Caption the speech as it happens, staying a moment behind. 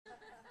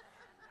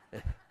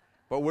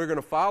But we're going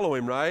to follow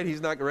him, right?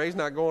 Ray's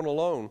not going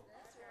alone.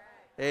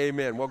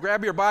 Amen. Well,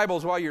 grab your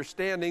Bibles while you're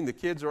standing. The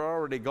kids are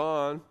already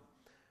gone.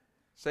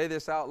 Say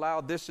this out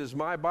loud. This is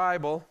my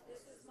Bible.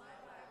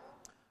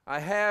 I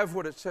have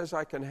what it says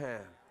I can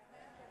have.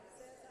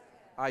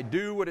 I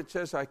do what it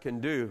says I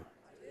can do.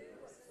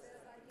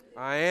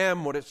 I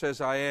am what it says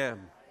I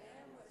am.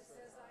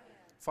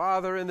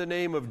 Father, in the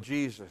name of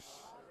Jesus,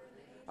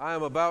 I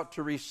am about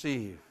to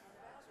receive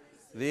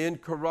the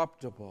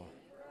incorruptible,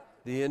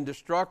 the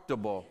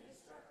indestructible,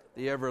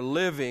 the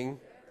ever-living,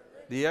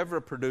 the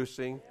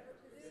ever-producing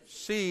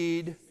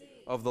seed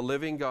of the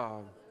living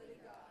God.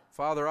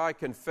 Father, I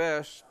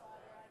confess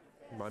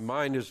my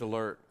mind is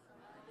alert.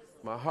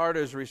 My heart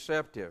is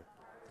receptive.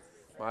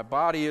 My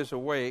body is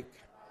awake.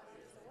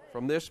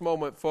 From this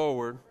moment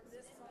forward,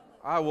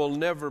 I will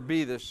never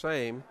be the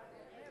same.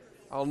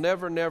 I'll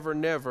never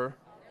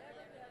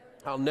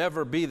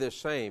be the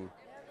same.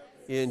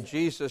 In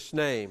Jesus'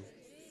 name,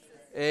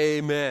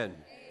 amen.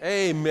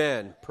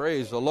 Amen.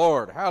 Praise the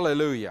Lord.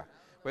 Hallelujah.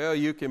 Well,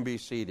 you can be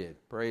seated.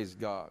 Praise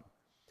God.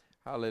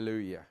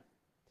 Hallelujah.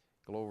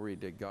 Glory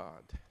to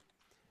God.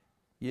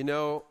 You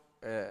know,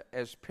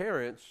 as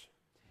parents,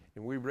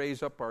 and we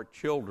raise up our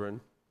children,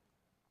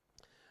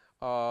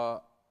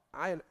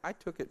 I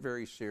took it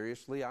very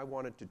seriously. I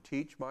wanted to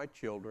teach my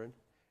children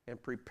and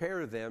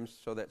prepare them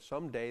so that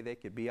someday they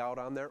could be out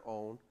on their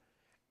own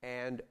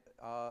and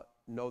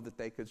know that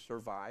they could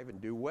survive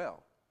and do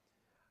well.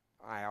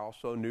 I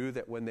also knew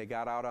that when they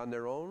got out on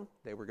their own,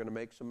 they were going to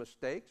make some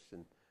mistakes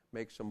and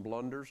make some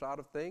blunders out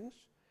of things.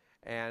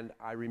 And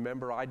I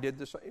remember I did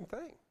the same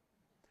thing.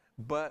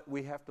 But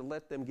we have to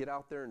let them get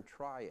out there and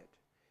try it.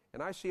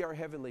 And I see our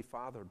Heavenly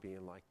Father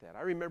being like that.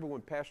 I remember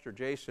when Pastor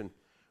Jason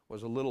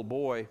was a little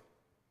boy,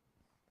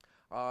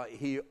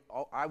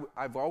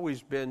 I've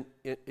always been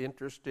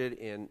interested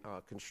in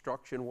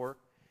construction work.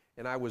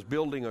 And I was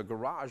building a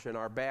garage in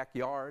our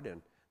backyard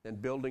and then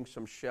building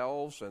some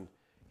shelves. And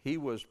he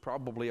was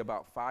probably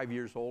about 5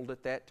 years old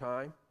at that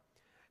time.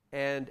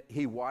 And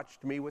he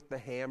watched me with the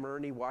hammer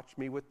and he watched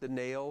me with the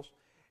nails.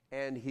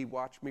 And he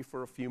watched me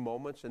for a few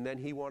moments, and then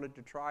he wanted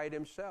to try it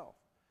himself.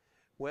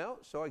 Well,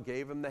 so I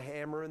gave him the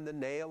hammer and the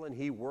nail, and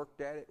he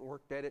worked at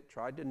it,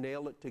 tried to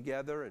nail it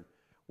together. And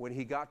when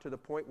he got to the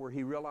point where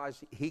he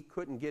realized he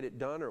couldn't get it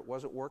done or it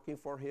wasn't working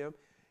for him,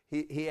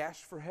 he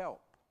asked for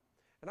help.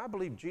 And I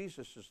believe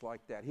Jesus is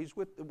like that. He's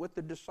with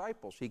the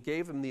disciples. He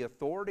gave them the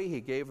authority.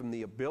 He gave them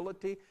the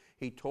ability.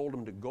 He told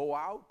them to go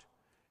out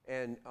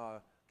and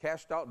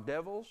cast out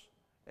devils.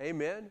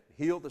 Amen.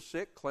 Heal the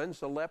sick, cleanse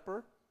the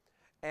leper.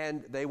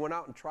 And they went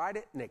out and tried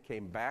it, and they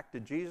came back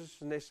to Jesus,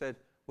 and they said,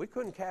 we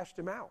couldn't cast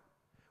him out.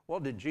 Well,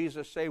 did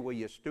Jesus say, well,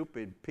 you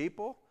stupid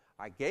people,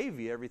 I gave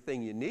you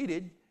everything you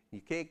needed. You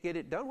can't get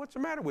it done. What's the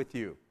matter with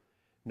you?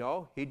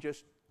 No, he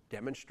just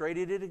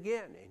demonstrated it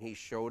again, and he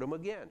showed them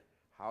again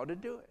how to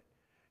do it.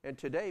 And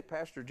today,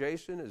 Pastor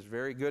Jason is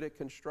very good at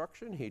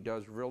construction. He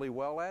does really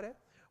well at it.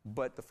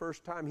 But the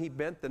first time he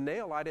bent the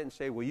nail, I didn't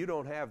say, well, you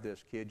don't have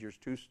this, kid. You're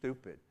too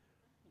stupid.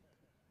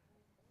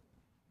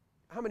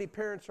 How many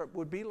parents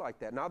would be like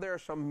that? Now, there are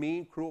some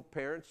mean, cruel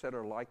parents that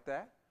are like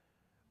that.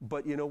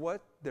 But you know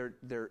what? They're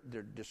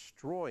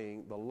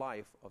destroying the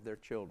life of their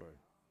children.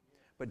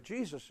 But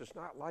Jesus is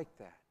not like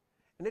that.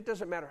 And it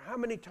doesn't matter how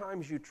many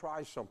times you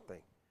try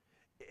something.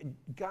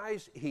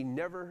 Guys, he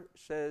never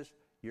says,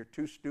 you're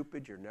too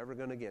stupid, you're never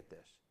going to get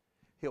this.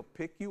 He'll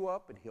pick you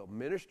up and he'll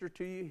minister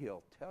to you.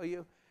 He'll tell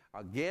you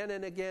again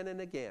and again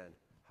and again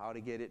how to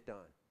get it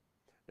done.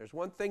 There's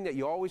one thing that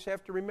you always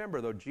have to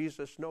remember, though.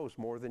 Jesus knows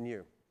more than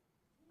you.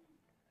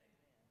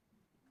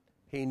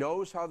 He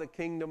knows how the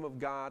kingdom of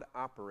God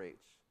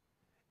operates.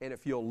 And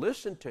if you'll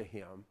listen to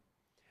him,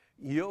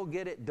 you'll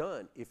get it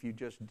done.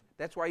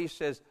 That's why he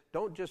says,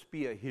 don't just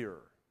be a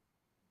hearer.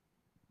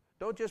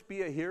 Don't just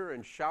be a hearer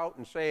and shout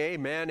and say,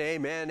 amen,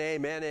 amen,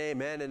 amen,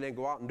 amen, and then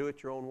go out and do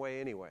it your own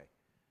way anyway.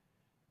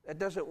 That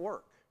doesn't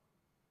work.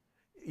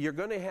 You're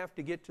going to have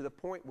to get to the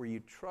point where you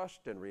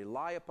trust and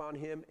rely upon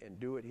him and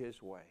do it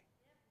his way.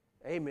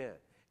 Amen.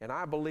 And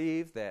I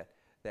believe that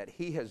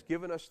he has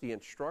given us the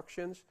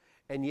instructions,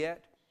 and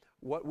yet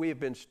what we have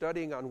been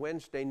studying on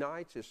Wednesday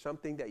nights is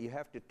something that you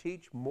have to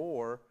teach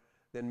more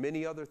than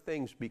many other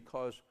things,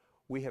 because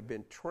we have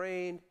been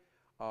trained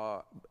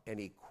and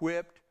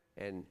equipped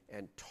and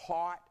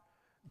taught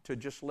to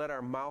just let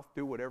our mouth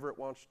do whatever it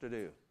wants to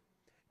do.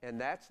 And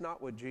that's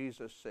not what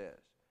Jesus says.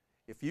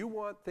 If you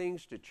want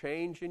things to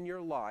change in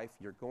your life,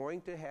 you're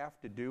going to have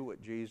to do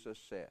what Jesus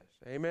says.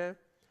 Amen?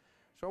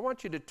 So I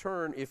want you to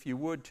turn, if you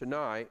would,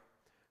 tonight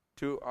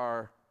to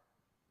our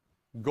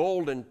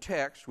golden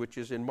text, which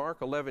is in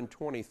Mark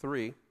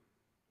 11:23.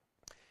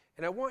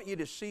 And I want you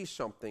to see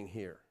something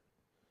here.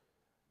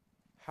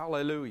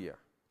 Hallelujah.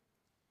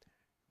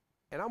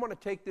 And I want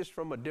to take this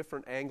from a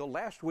different angle.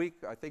 Last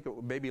week, I think it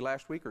was maybe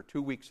last week or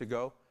 2 weeks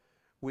ago,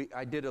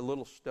 I did a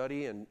little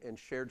study and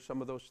shared some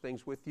of those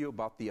things with you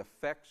about the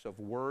effects of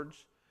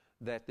words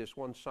that this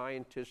one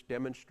scientist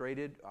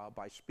demonstrated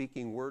by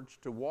speaking words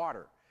to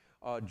water.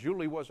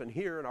 Julie wasn't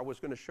here, and I was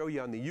going to show you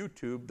on the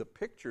YouTube the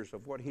pictures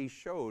of what he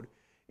showed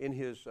in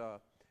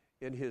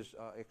his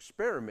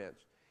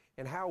experiments,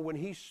 and how when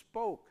he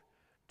spoke,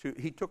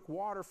 he took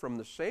water from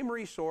the same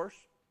resource,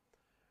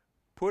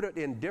 put it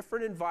in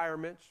different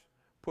environments,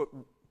 put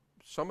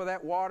some of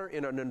that water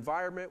in an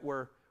environment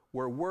where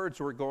words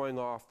were going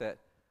off that,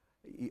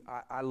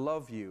 I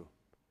love you,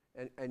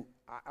 and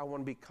I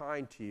want to be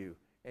kind to you,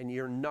 and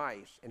you're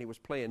nice. And he was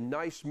playing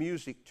nice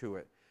music to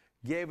it.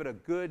 Gave it a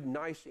good,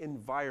 nice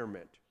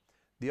environment.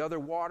 The other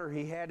water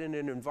he had in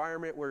an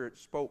environment where it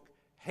spoke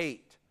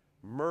hate,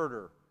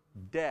 murder,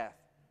 death,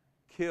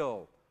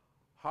 kill,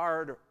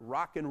 hard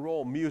rock and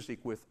roll music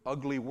with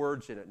ugly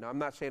words in it. Now, I'm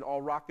not saying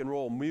all rock and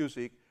roll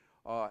music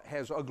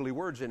has ugly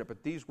words in it,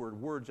 but these were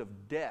words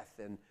of death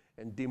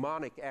and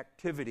demonic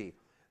activity.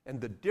 And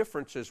the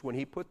difference is when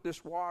he put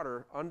this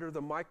water under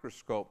the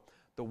microscope,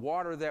 the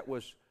water that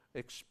was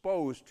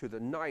exposed to the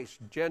nice,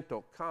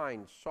 gentle,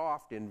 kind,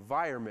 soft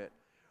environment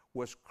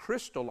was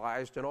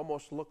crystallized and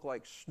almost looked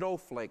like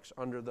snowflakes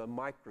under the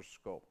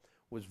microscope.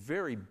 Was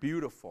very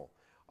beautiful.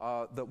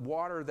 The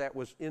water that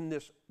was in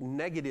this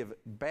negative,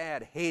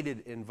 bad,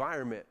 hated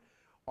environment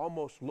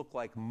almost looked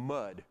like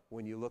mud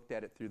when you looked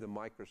at it through the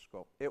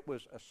microscope. It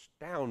was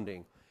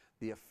astounding,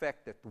 the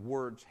effect that the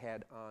words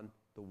had on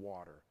the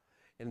water.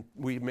 And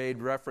we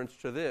made reference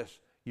to this.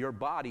 Your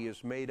body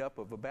is made up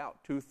of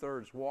about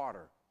 2/3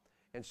 water.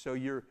 And so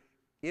your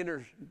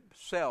inner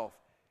self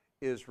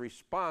is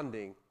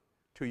responding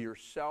to your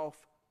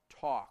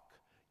self-talk,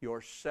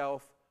 your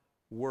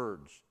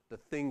self-words, the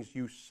things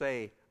you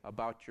say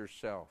about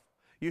yourself.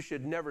 You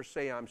should never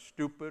say I'm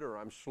stupid or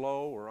I'm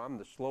slow or I'm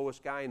the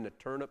slowest guy in the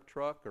turnip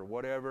truck or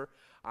whatever.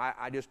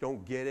 I just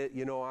don't get it.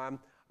 You know, I'm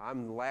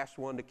the last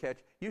one to catch.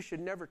 You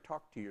should never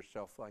talk to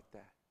yourself like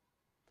that.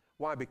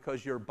 Why?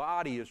 Because your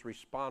body is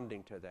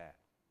responding to that.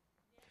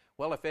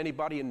 Well, if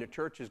anybody in the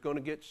church is going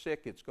to get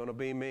sick, it's going to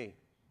be me.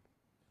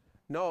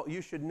 No,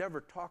 you should never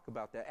talk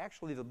about that.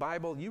 Actually, the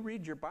Bible, you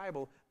read your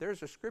Bible,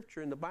 there's a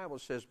scripture in the Bible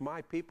that says,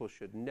 my people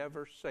should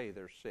never say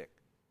they're sick.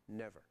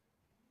 Never.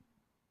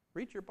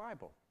 Read your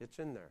Bible. It's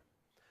in there.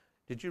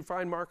 Did you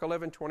find Mark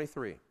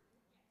 11:23?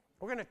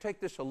 We're going to take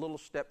this a little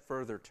step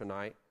further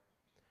tonight.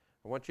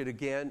 I want you to,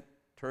 again,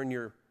 turn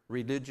your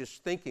religious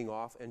thinking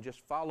off and just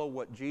follow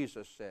what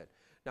Jesus said.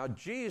 Now,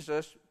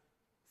 Jesus,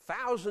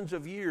 thousands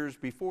of years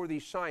before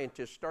these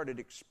scientists started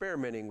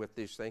experimenting with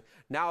these things,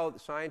 now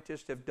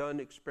scientists have done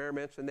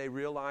experiments and they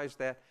realize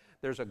that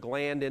there's a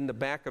gland in the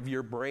back of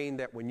your brain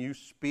that when you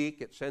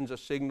speak, it sends a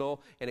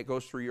signal and it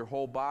goes through your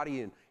whole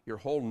body and your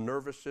whole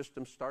nervous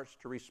system starts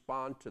to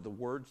respond to the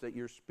words that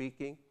you're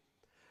speaking.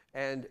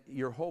 And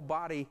your whole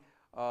body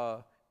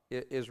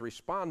is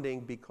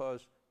responding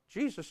because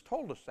Jesus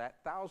told us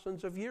that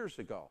thousands of years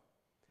ago.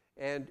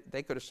 And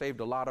they could have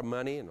saved a lot of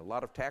money and a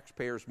lot of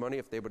taxpayers' money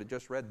if they would have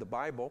just read the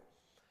Bible.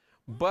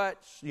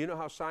 But you know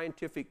how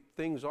scientific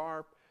things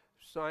are.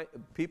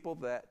 People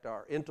that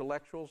are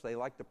intellectuals, they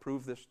like to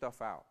prove this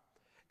stuff out.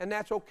 And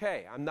that's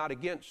okay. I'm not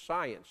against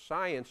science.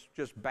 Science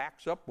just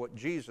backs up what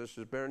Jesus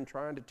has been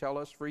trying to tell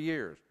us for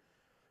years.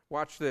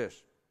 Watch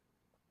this.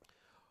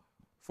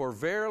 For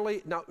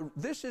verily, now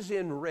this is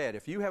in red,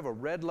 if you have a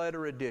red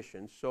letter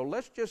edition, so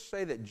let's just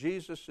say that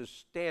Jesus is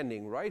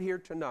standing right here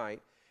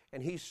tonight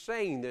and he's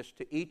saying this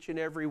to each and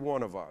every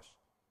one of us.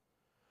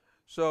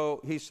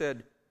 So he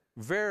said,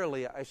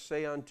 verily I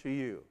say unto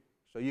you.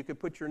 So you could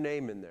put your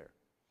name in there.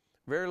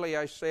 Verily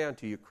I say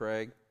unto you,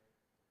 Craig,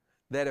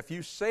 that if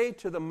you say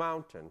to the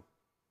mountain,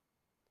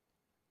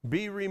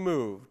 be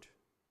removed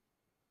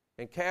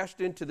and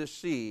cast into the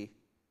sea,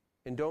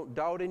 and don't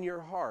doubt in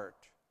your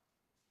heart,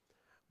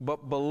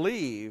 but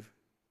believe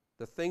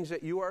the things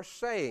that you are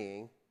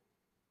saying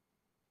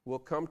will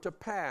come to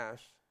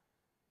pass,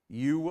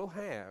 you will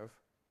have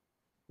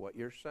what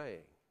you're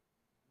saying.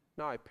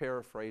 Now, I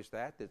paraphrase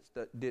that.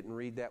 That didn't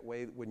read that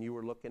way when you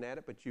were looking at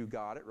it, but you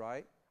got it,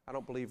 right? I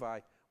don't believe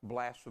I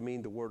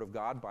blaspheme the Word of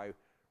God by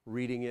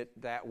reading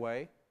it that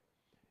way.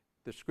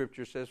 The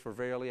Scripture says, for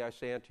verily I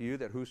say unto you,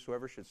 that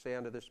whosoever should say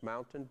unto this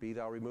mountain, be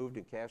thou removed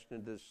and cast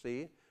into the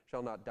sea,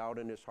 shall not doubt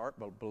in his heart,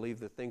 but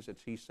believe the things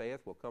that he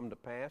saith will come to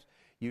pass,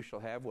 you shall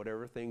have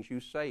whatever things you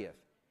saith.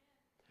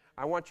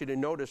 I want you to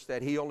notice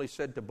that he only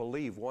said to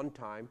believe one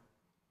time,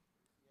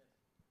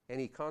 and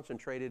he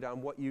concentrated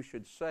on what you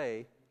should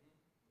say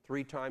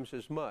 3 times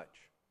as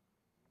much.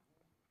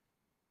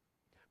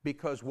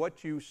 Because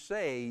what you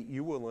say,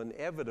 you will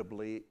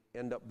inevitably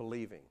end up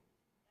believing.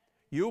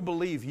 You'll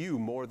believe you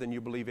more than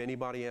you believe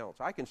anybody else.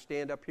 I can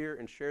stand up here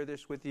and share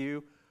this with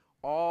you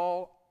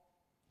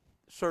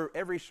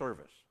every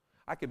service.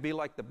 I could be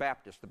like the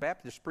Baptists. The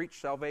Baptists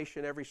preach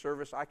salvation every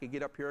service. I could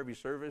get up here every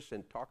service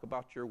and talk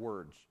about your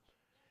words.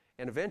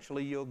 And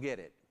eventually you'll get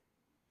it.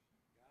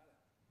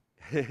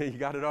 You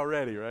got it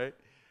already, right?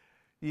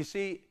 You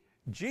see,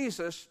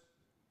 Jesus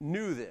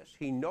knew this.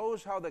 He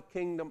knows how the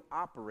kingdom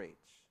operates.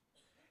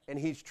 And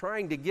he's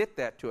trying to get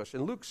that to us.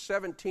 In Luke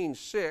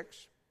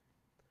 17:6,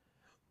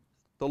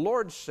 the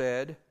Lord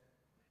said,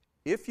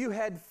 if you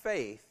had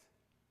faith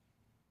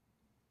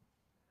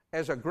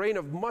as a grain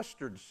of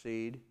mustard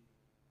seed,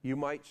 you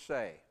might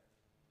say.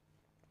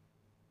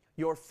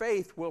 Your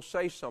faith will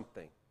say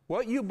something.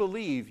 What you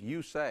believe,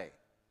 you say.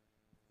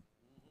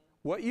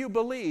 What you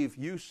believe,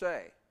 you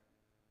say.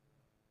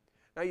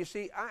 Now, you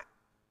see,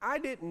 I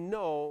didn't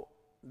know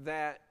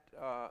that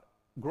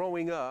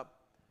growing up,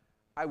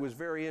 I was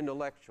very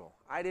intellectual.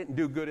 I didn't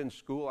do good in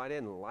school. I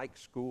didn't like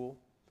school.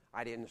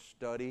 I didn't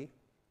study,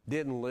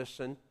 didn't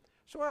listen.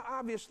 So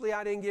obviously,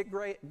 I didn't get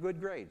good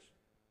grades.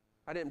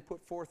 I didn't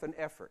put forth an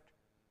effort.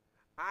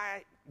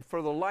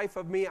 For the life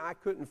of me, I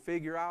couldn't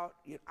figure out.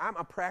 I'm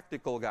a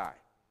practical guy.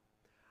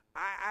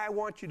 I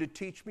want you to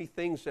teach me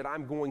things that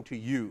I'm going to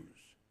use.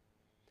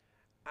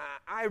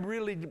 I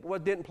really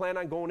didn't plan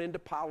on going into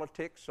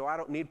politics, so I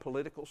don't need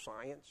political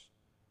science.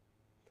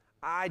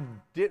 I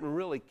didn't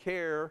really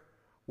care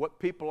what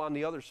people on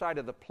the other side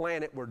of the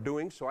planet were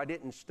doing, so I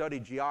didn't study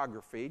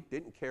geography,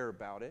 didn't care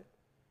about it.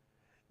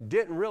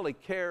 Didn't really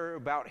care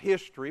about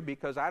history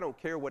because I don't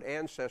care what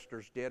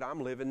ancestors did. I'm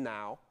living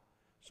now.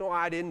 So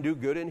I didn't do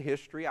good in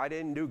history. I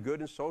didn't do good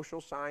in social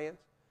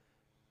science.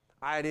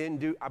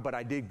 But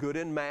I did good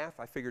in math.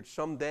 I figured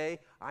someday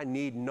I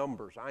need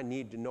numbers. I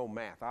need to know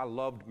math. I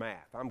loved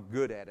math. I'm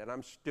good at it.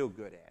 I'm still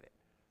good at it.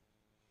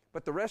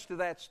 But the rest of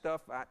that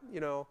stuff,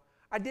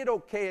 I did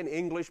okay in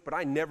English, but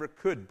I never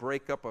could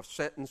break up a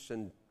sentence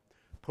and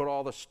put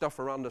all the stuff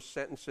around the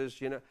sentences.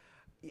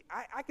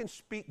 I can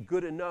speak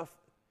good enough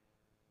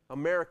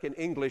American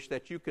English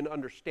that you can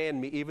understand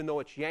me, even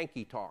though it's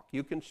Yankee talk.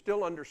 You can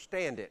still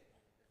understand it.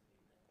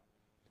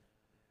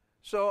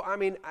 So,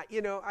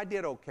 I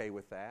did okay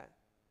with that.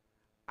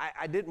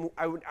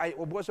 I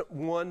wasn't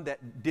one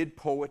that did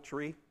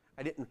poetry.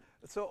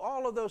 So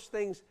all of those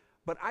things,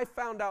 but I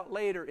found out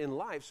later in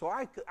life, so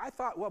I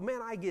thought, well,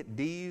 man, I get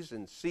D's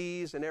and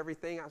C's and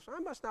everything. So I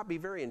must not be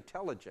very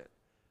intelligent.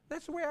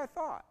 That's the way I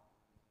thought.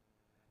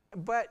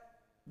 But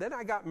then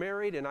I got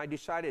married and I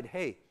decided,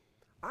 hey,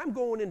 I'm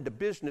going into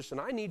business and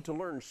I need to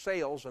learn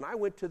sales. And I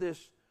went to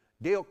this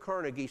Dale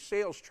Carnegie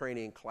sales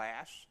training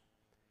class.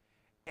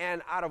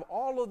 And out of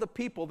all of the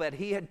people that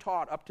he had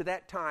taught up to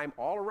that time,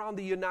 all around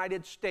the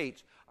United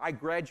States, I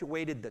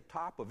graduated the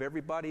top of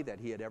everybody that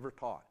he had ever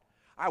taught.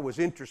 I was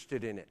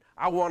interested in it.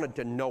 I wanted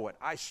to know it.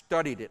 I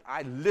studied it.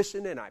 I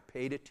listened and I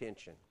paid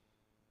attention.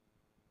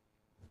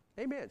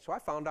 Amen. So I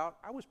found out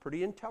I was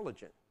pretty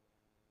intelligent.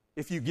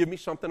 If you give me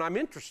something I'm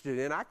interested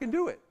in, I can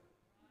do it.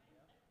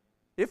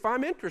 If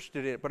I'm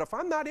interested in it. But if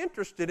I'm not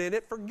interested in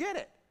it, forget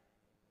it.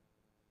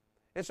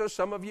 And so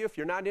some of you, if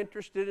you're not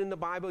interested in the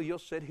Bible, you'll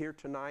sit here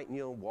tonight and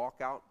you'll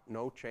walk out,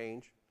 no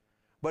change.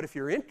 But if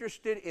you're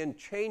interested in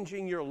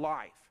changing your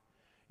life,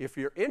 if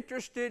you're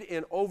interested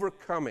in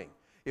overcoming,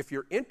 if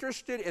you're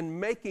interested in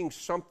making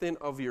something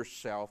of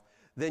yourself,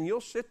 then you'll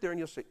sit there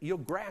and you'll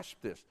grasp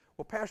this.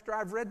 Well, Pastor,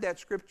 I've read that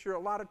scripture a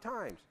lot of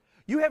times.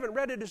 You haven't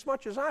read it as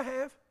much as I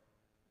have.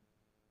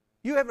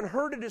 You haven't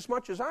heard it as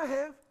much as I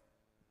have.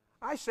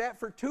 I sat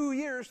for 2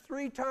 years,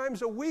 3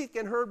 times a week,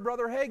 and heard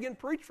Brother Hagin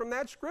preach from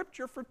that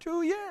scripture for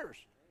 2 years. Amen.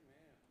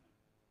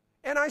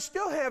 And I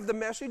still have the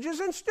messages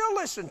and still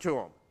listen to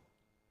them.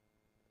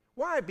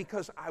 Why?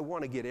 Because I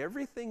want to get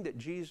everything that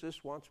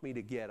Jesus wants me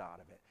to get out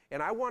of it.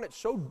 And I want it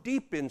so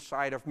deep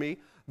inside of me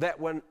that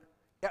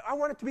I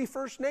want it to be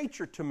first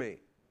nature to me.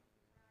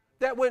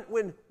 That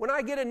when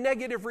I get a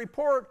negative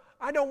report,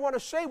 I don't want to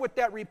say what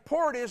that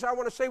report is. I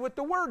want to say what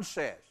the Word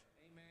says.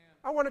 Amen.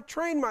 I want to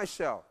train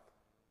myself.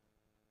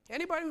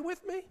 Anybody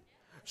with me?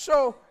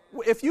 So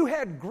if you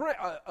had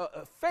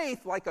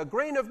faith like a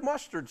grain of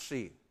mustard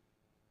seed.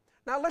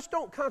 Now let's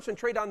don't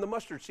concentrate on the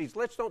mustard seeds.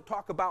 Let's don't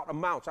talk about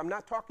amounts. I'm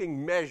not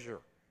talking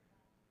measure.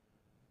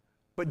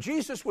 But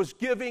Jesus was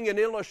giving an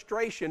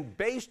illustration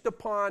based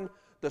upon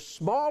the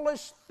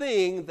smallest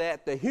thing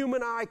that the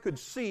human eye could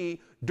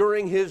see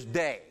during his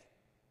day.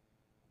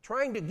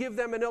 Trying to give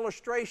them an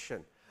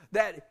illustration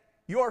that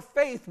your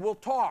faith will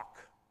talk.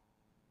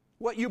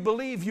 What you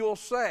believe, you'll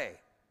say.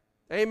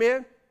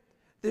 Amen?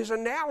 This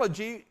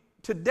analogy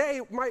today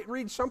might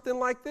read something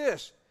like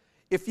this.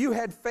 If you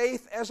had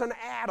faith as an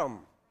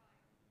atom,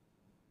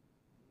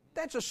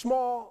 that's a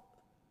small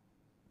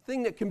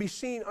thing that can be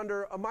seen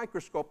under a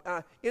microscope.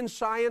 In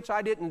science,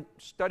 I didn't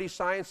study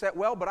science that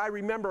well, but I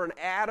remember an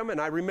atom, and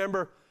I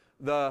remember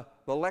the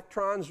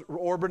electrons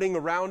orbiting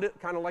around it,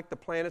 kind of like the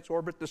planets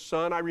orbit the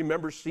sun. I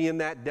remember seeing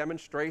that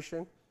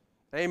demonstration.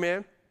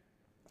 Amen?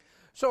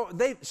 So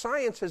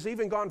science has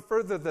even gone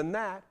further than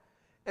that.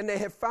 And they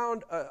have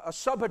found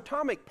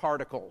subatomic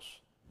particles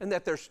and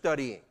that they're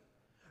studying.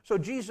 So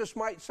Jesus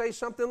might say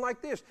something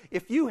like this.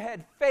 If you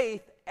had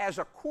faith as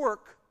a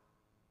quark,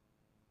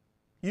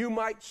 you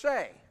might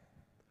say,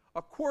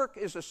 a quark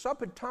is a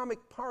subatomic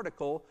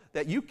particle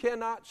that you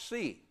cannot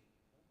see.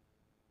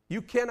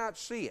 You cannot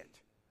see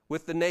it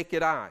with the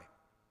naked eye.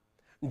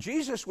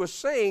 Jesus was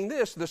saying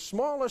this, the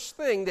smallest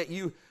thing that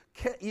you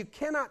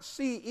cannot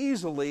see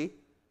easily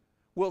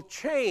will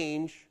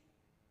change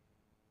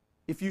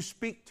if you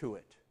speak to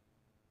it.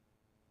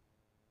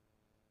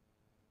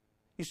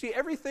 You see,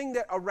 everything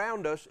that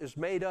around us is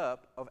made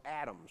up of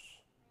atoms.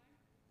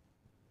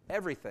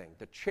 Everything.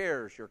 The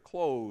chairs, your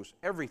clothes,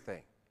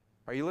 everything.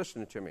 Are you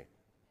listening to me?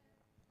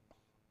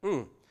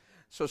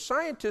 So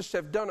scientists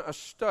have done a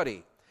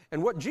study,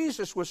 And what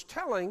Jesus was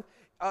telling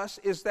us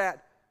is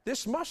that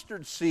this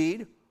mustard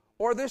seed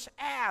or this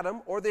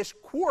atom or this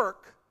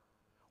quark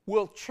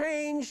will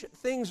change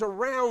things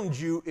around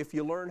you if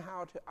you learn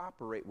how to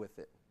operate with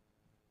it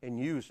and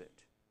use it.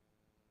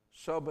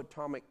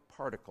 Subatomic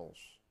particles.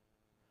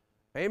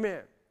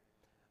 Amen.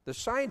 The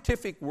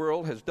scientific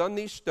world has done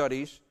these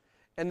studies,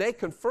 and they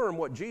confirm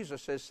what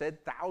Jesus has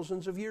said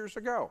thousands of years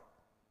ago.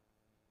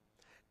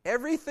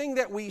 Everything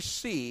that we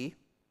see,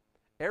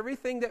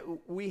 everything that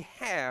we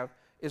have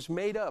is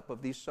made up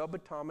of these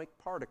subatomic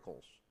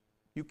particles.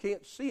 You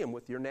can't see them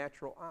with your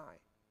natural eye,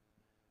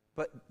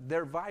 but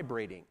they're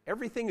vibrating.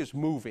 Everything is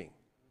moving.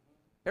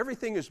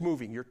 Everything is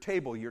moving. Your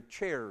table, your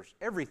chairs,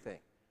 everything.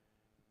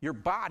 Your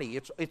body,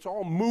 it's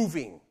all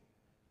moving.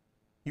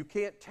 You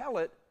can't tell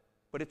it,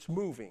 but it's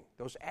moving.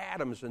 Those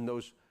atoms and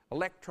those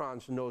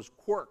electrons and those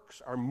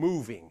quarks are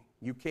moving.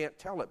 You can't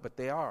tell it, but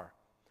they are.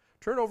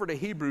 Turn over to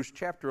Hebrews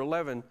chapter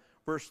 11,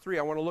 verse 3.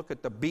 I want to look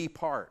at the B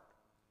part.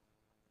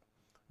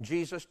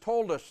 Jesus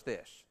told us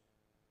this.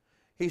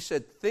 He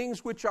said,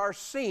 things which are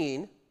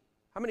seen.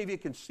 How many of you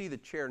can see the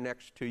chair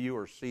next to you,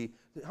 or see?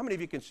 How many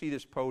of you can see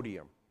this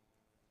podium?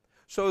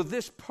 So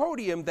this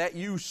podium that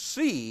you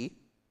see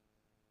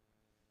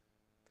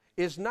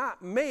is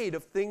not made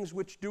of things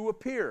which do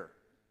appear.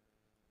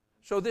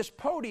 So this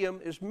podium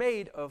is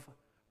made of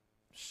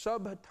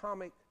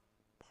subatomic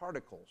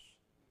particles.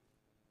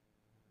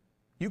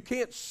 You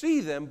can't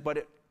see them, but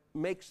it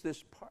makes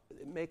this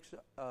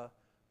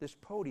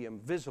podium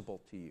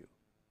visible to you.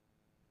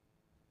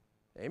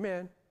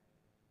 Amen.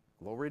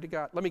 Glory to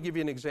God. Let me give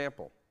you an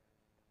example.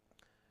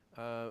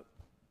 Troy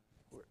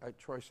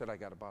said I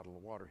got a bottle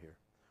of water here.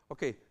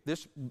 Okay,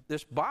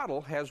 this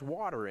bottle has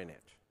water in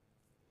it.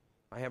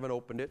 I haven't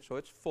opened it, so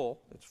it's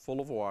full. It's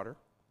full of water.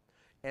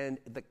 And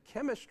the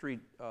chemistry,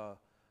 it's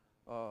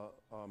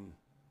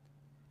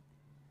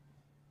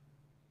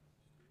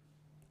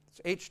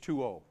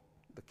H2O,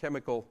 the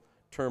chemical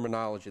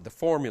terminology. The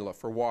formula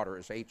for water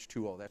is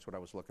H2O. That's what I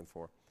was looking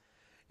for.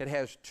 It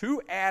has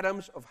 2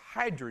 atoms of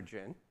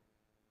hydrogen,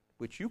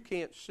 which you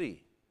can't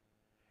see.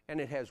 And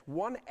it has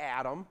 1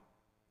 atom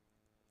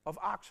of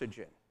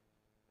oxygen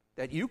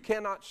that you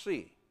cannot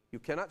see. You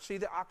cannot see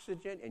the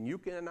oxygen and you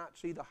cannot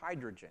see the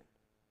hydrogen.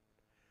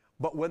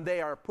 But when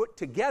they are put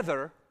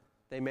together,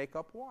 they make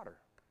up water.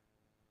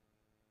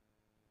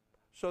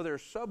 So they're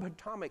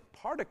subatomic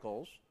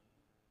particles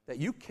that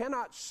you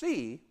cannot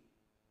see.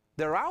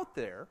 They're out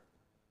there,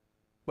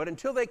 but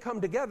until they come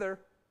together,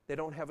 they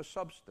don't have a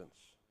substance.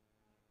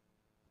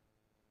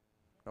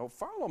 Now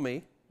follow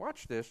me.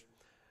 Watch this.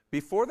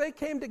 Before they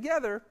came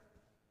together,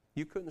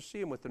 you couldn't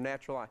see them with the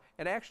natural eye.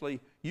 And actually,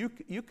 you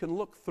can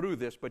look through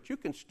this, but you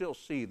can still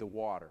see the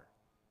water.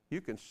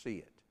 You can see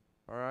it.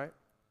 All right?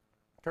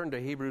 Turn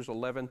to Hebrews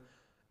 11,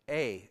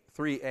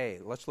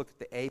 3a. Let's look at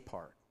the A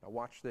part. Now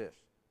watch this.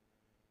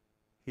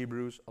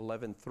 Hebrews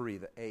 11:3,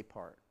 the A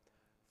part.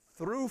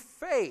 Through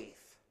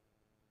faith,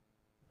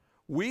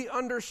 we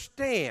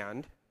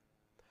understand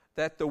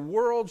that the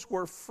worlds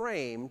were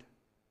framed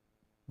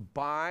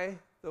by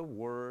the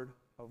Word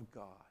of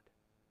God.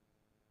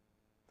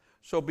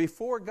 So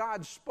before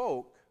God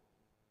spoke,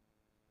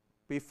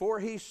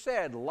 before He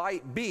said,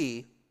 light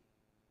be,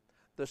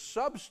 the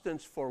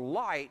substance for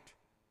light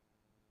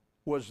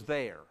was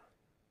there.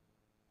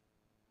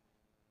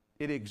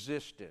 It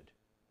existed.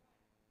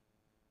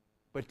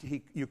 But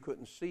you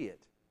couldn't see it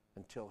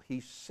until He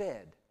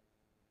said,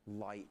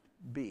 light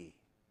be.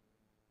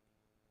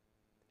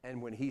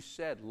 And when He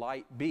said,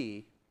 light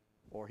be,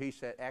 or He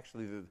said,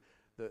 actually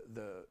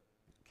the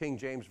King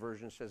James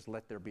Version says,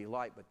 let there be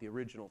light, but the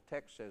original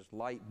text says,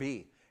 light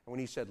be. And when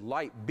He said,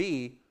 light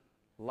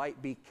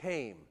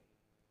became.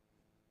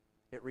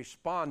 It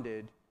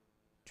responded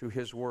to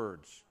His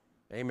words.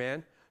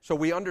 Amen? So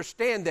we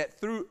understand that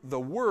through the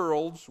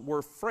worlds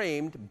were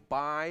framed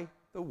by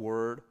the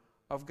Word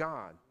of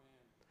God.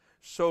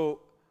 So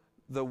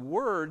the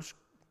words,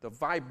 the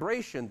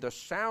vibration, the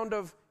sound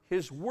of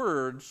His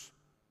words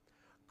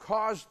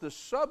caused the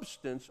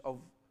substance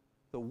of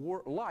the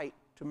light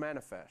to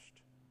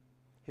manifest.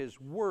 His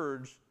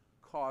words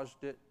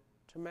caused it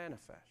to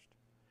manifest.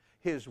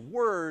 His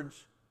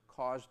words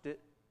caused it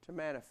to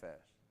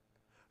manifest.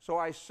 So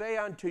I say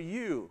unto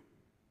you,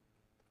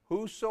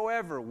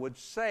 whosoever would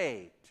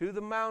say to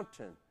the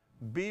mountain,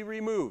 be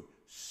removed,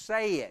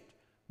 say it,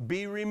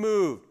 be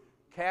removed,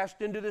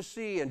 cast into the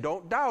sea, and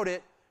don't doubt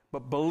it,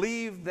 but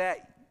believe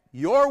that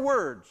your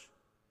words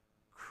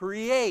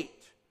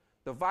create.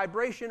 The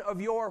vibration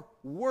of your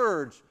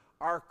words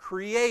are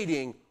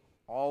creating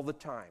all the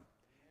time.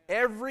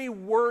 Every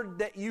word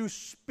that you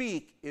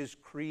speak is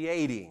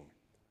creating.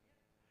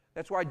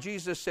 That's why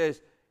Jesus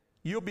says,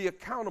 you'll be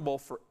accountable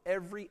for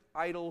every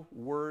idle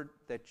word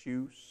that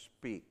you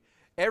speak.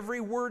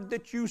 Every word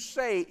that you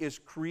say is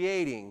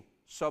creating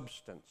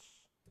substance.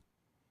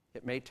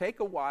 It may take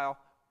a while,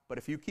 but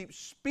if you keep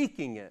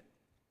speaking it,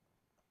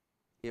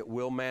 it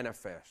will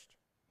manifest.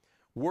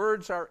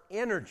 Words are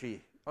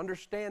energy.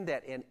 Understand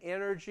that. And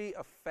energy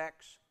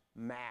affects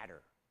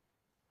matter.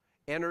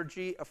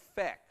 Energy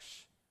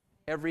affects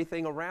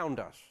everything around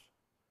us.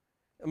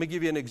 Let me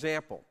give you an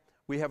example.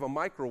 We have a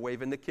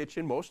microwave in the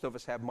kitchen. Most of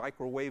us have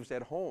microwaves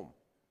at home.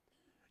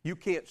 You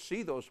can't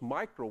see those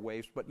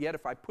microwaves, but yet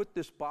if I put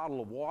this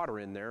bottle of water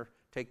in there,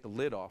 take the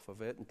lid off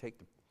of it,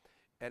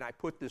 and I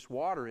put this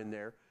water in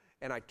there,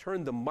 and I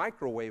turn the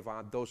microwave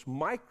on, those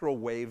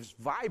microwaves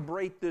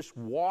vibrate this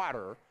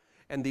water,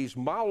 and these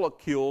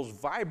molecules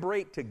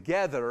vibrate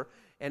together,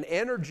 and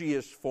energy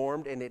is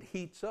formed, and it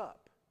heats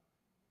up.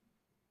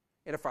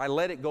 And if I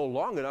let it go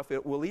long enough,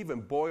 it will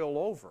even boil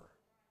over.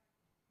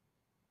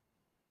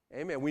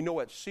 Amen. We know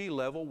at sea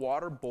level,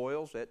 water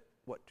boils at,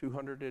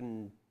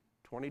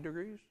 220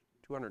 degrees?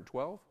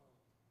 212?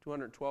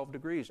 212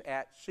 degrees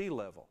at sea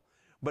level.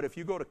 But if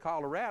you go to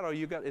Colorado,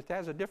 it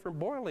has a different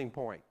boiling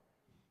point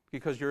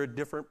because you're a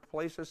different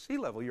place at sea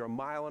level. You're 1.5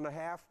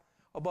 miles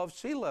above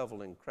sea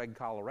level in Craig,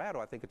 Colorado.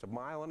 I think it's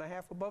 1.5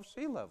 miles above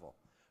sea level.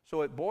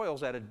 So it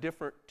boils at a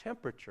different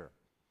temperature.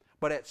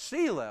 But at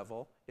sea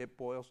level, it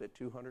boils at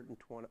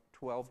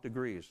 212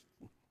 degrees.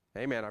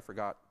 Amen, I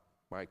forgot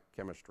my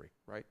chemistry,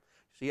 right?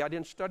 See, I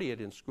didn't study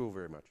it in school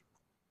very much.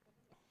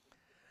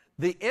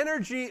 The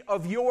energy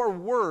of your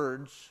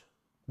words,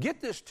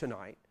 get this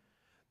tonight,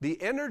 the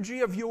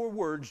energy of your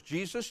words,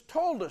 Jesus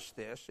told us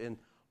this in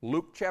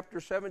Luke chapter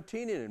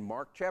 17 and in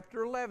Mark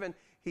chapter 11.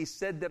 He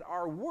said that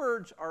our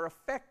words are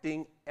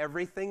affecting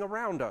everything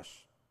around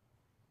us.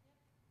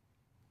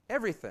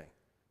 Everything.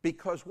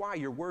 Because why?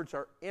 Your words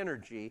are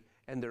energy,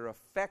 and they're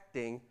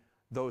affecting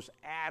those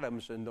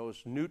atoms and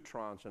those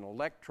neutrons and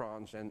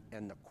electrons and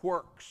the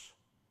quarks.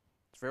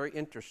 It's very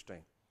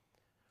interesting.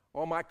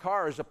 Oh, my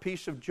car is a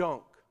piece of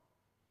junk.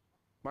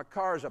 My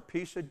car is a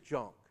piece of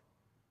junk.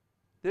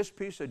 This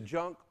piece of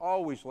junk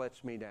always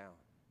lets me down.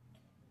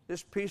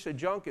 This piece of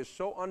junk is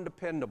so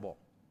undependable.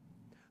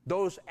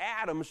 Those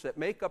atoms that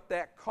make up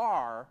that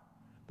car,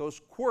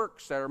 those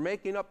quarks that are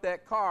making up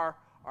that car,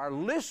 are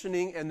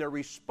listening and they're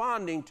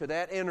responding to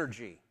that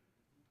energy.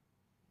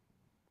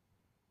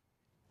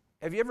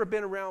 Have you ever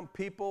been around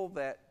people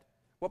that,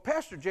 well,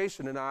 Pastor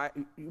Jason and I,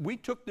 we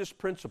took this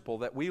principle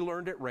that we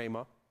learned at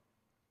Rhema,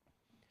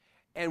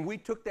 and we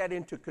took that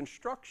into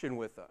construction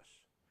with us.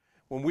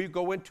 When we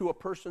go into a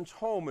person's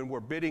home and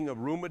we're bidding a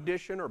room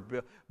addition or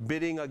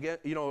bidding again,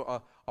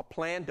 a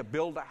plan to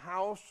build a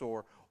house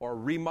or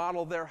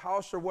remodel their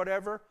house or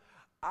whatever,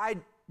 I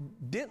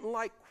didn't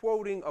like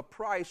quoting a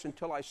price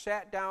until I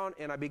sat down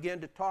and I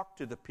began to talk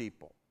to the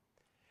people.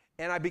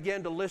 And I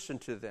began to listen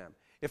to them.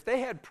 If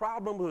they had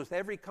problems with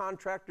every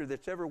contractor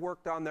that's ever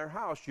worked on their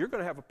house, you're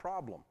going to have a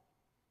problem.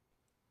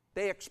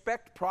 They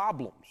expect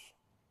problems.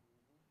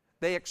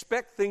 They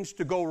expect things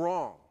to go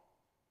wrong.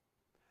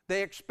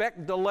 They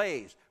expect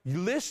delays. You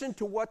listen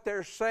to what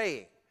they're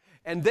saying.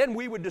 And then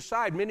we would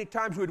decide, many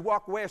times we'd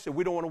walk away and say,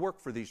 we don't want to work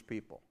for these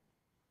people.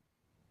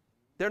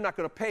 They're not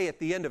going to pay at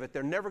the end of it.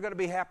 They're never going to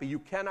be happy. You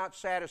cannot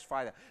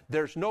satisfy them.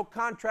 There's no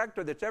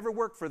contractor that's ever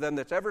worked for them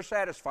that's ever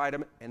satisfied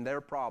them, and their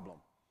problem.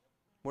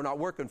 We're not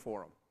working for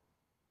them.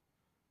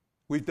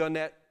 We've done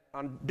that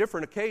on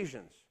different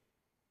occasions.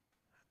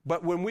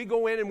 But when we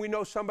go in and we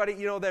know somebody,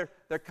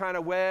 they're kind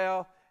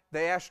of,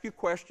 they ask you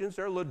questions.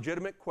 They're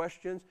legitimate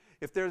questions.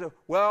 If there's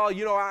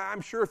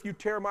I'm sure if you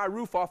tear my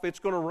roof off, it's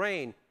going to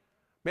rain.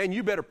 Man,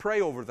 you better pray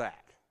over that.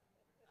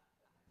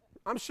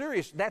 I'm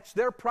serious. That's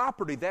their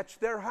property. That's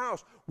their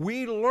house.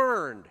 We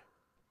learned.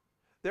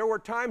 There were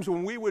times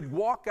when we would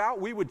walk out,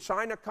 we would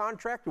sign a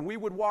contract, and we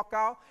would walk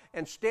out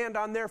and stand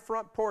on their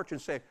front porch and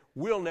say,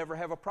 we'll never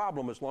have a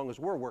problem as long as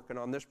we're working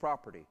on this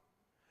property.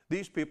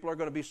 These people are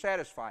going to be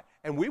satisfied.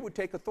 And we would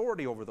take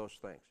authority over those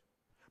things.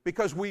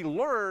 Because we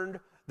learned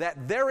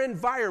that their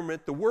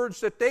environment, the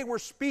words that they were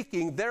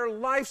speaking, their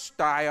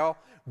lifestyle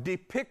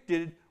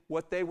depicted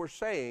what they were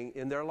saying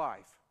in their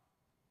life.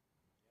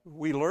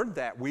 We learned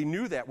that. We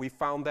knew that. We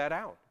found that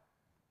out.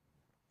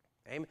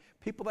 Amen.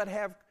 People that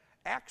have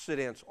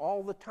accidents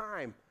all the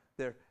time.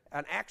 They're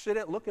an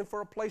accident looking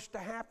for a place to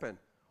happen.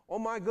 Oh,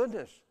 my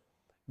goodness.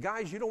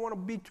 Guys, you don't want to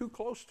be too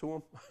close to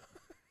them.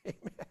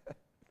 Amen.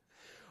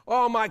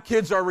 Oh, my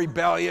kids are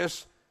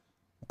rebellious.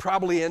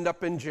 Probably end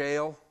up in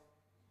jail.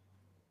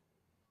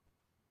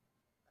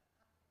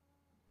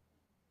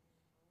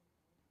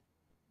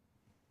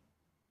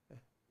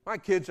 My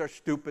kids are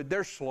stupid.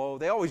 They're slow.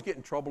 They always get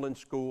in trouble in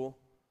school.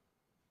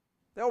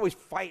 They're always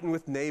fighting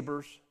with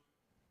neighbors.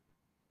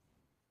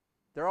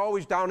 They're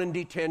always down in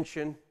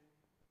detention.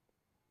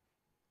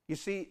 You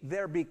see,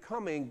 they're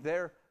becoming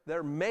their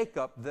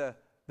makeup,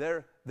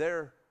 their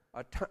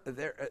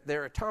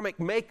atomic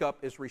makeup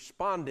is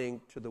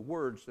responding to the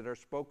words that are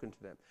spoken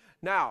to them.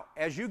 Now,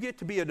 as you get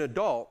to be an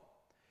adult,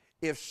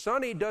 if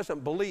Sonny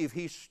doesn't believe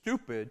he's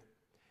stupid,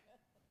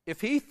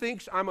 if he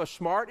thinks I'm a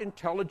smart,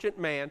 intelligent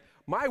man,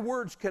 my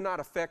words cannot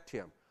affect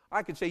him.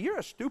 I could say, you're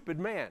a stupid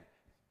man.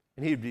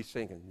 And he'd be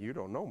thinking, you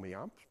don't know me,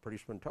 I'm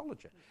pretty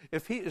intelligent.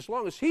 As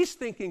long as he's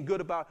thinking good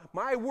about,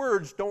 my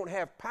words don't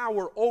have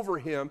power over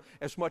him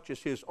as much as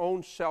his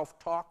own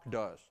self-talk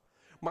does.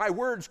 My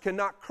words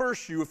cannot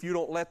curse you if you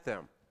don't let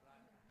them.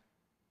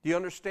 Do you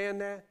understand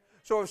that?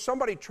 So if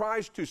somebody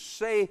tries to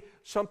say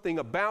something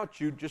about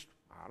you,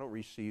 I don't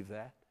receive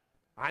that.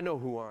 I know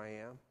who I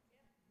am.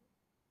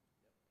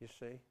 You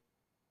see?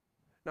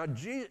 Now,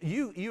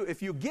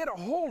 if you get a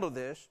hold of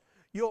this,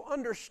 you'll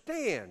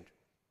understand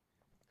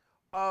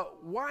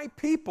why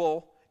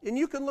people, and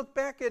you can look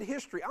back at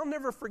history. I'll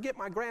never forget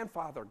my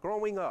grandfather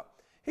growing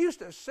up. He used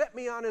to set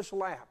me on his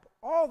lap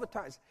all the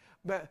time.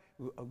 But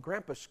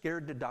Grandpa's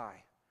scared to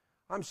die.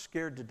 I'm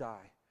scared to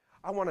die.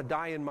 I want to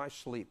die in my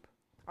sleep.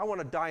 I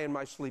want to die in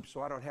my sleep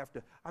so I don't have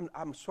to.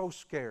 I'm so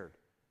scared.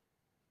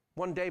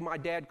 One day my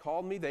dad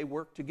called me. They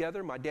worked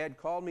together. My dad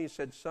called me and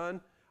said,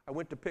 "Son, I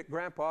went to pick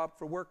Grandpa up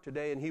for work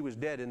today, and he was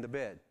dead in the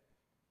bed."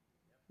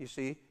 You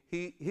see,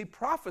 he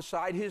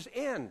prophesied his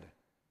end.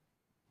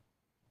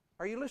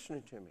 Are you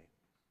listening to me?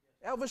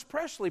 Elvis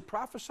Presley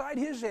prophesied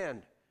his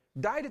end.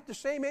 Died at the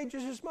same age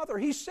as his mother.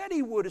 He said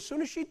he would. As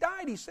soon as she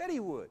died, he said he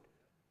would.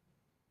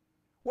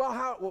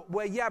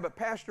 Well, yeah, but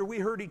Pastor, we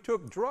heard he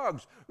took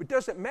drugs. It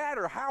doesn't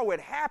matter how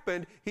it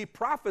happened. He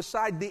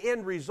prophesied the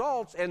end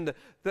results, and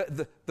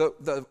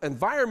the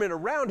environment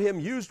around him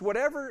used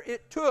whatever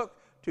it took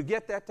to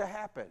get that to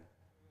happen.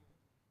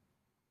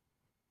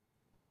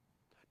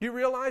 Do you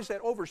realize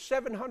that over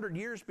 700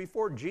 years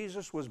before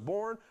Jesus was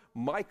born,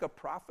 Micah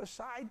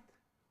prophesied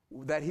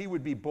that he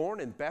would be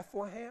born in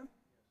Bethlehem?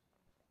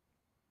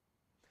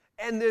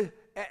 And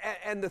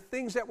the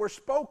things that were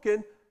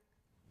spoken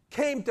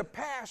came to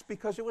pass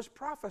because it was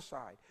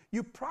prophesied.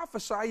 You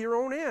prophesy your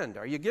own end.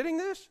 Are you getting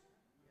this?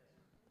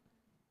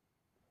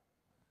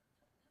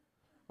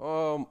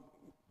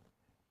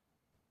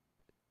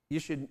 You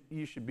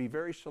should be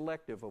very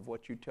selective of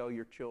what you tell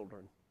your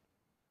children,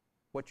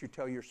 what you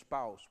tell your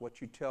spouse,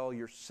 what you tell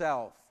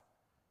yourself.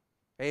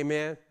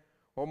 Amen?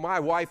 Well, my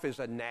wife is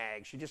a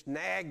nag. She just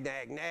nag.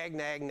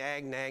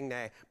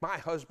 My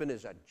husband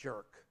is a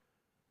jerk.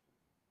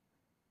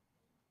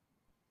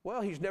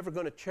 Well, he's never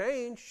going to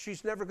change.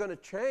 She's never going to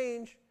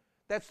change.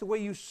 That's the way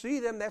you see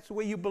them. That's the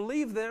way you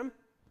believe them.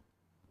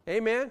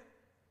 Amen?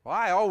 Well,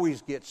 I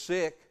always get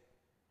sick.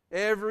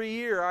 Every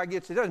year I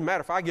get sick. It doesn't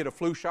matter if I get a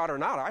flu shot or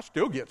not. I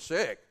still get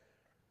sick.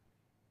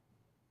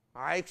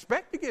 I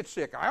expect to get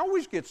sick. I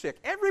always get sick.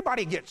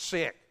 Everybody gets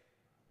sick.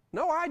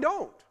 No, I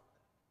don't.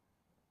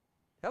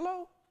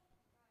 Hello?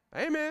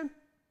 Amen.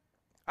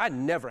 I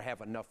never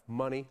have enough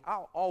money.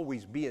 I'll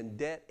always be in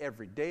debt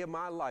every day of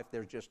my life.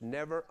 There's just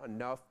never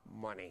enough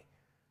money.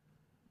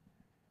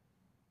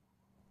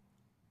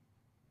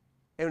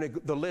 And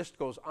the list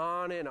goes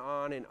on and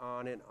on and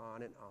on and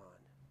on and on.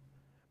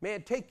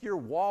 Man, take your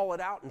wallet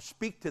out and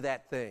speak to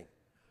that thing.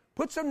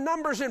 Put some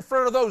numbers in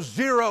front of those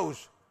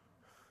zeros.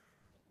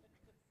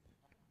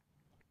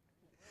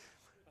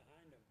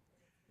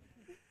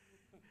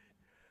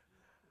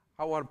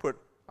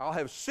 I'll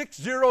have 6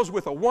 zeros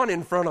with a 1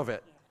 in front of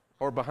it.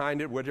 Or behind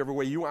it, whichever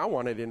way I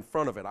want it in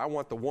front of it. I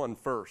want the 1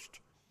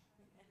 first.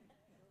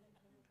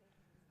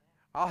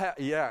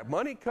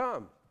 Money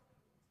come.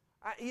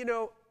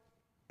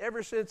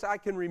 Ever since I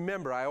can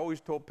remember, I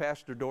always told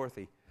Pastor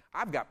Dorothy,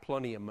 I've got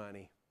plenty of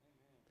money.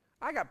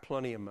 I got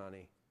plenty of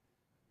money.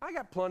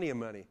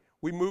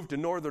 We moved to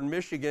northern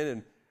Michigan,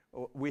 and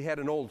we had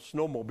an old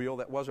snowmobile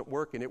that wasn't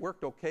working. It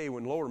worked okay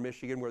in lower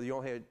Michigan where you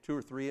only had 2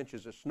 or 3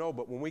 inches of snow,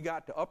 but when we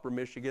got to upper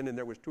Michigan and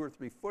there was 2 or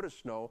 3 foot of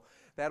snow,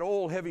 that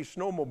old heavy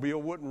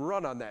snowmobile wouldn't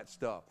run on that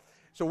stuff.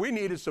 So we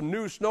needed some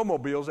new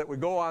snowmobiles that would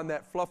go on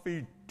that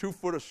fluffy 2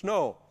 foot of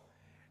snow.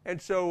 And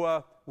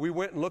so we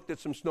went and looked at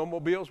some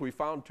snowmobiles. We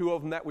found 2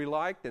 of them that we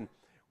liked, and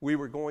we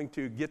were going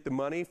to get the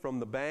money from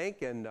the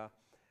bank, and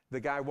the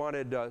guy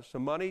wanted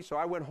some money. So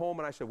I went home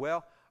and I said,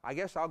 well, I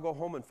guess I'll go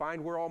home and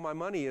find where all my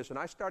money is. And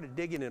I started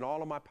digging in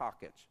all of my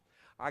pockets.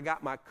 I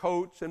got my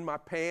coats and my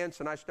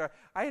pants, and I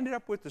ended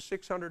up with the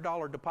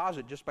 $600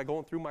 deposit just by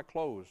going through my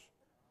clothes.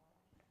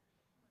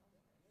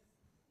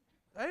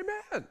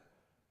 Amen.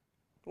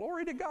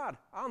 Glory to God.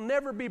 I'll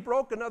never be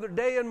broke another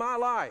day in my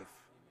life.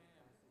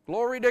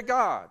 Glory to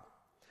God.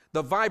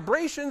 The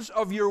vibrations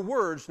of your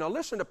words. Now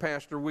listen to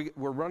Pastor, we're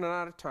running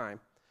out of time.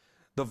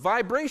 The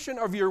vibration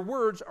of your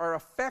words are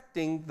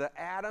affecting the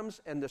atoms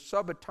and the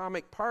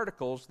subatomic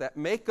particles that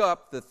make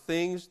up the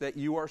things that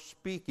you are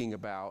speaking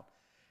about,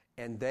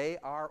 and they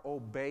are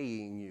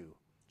obeying you.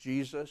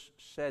 Jesus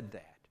said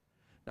that.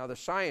 Now, the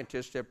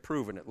scientists have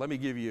proven it. Let me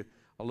give you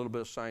a little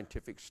bit of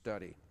scientific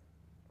study.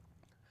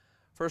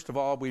 First of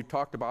all, we've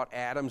talked about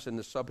atoms and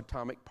the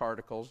subatomic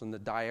particles and the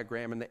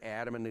diagram and the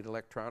atom and the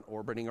electron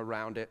orbiting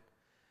around it.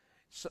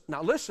 So,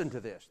 now listen to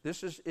this.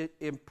 This is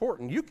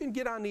important. You can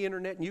get on the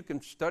internet and you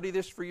can study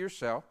this for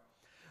yourself.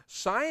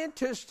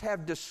 Scientists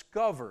have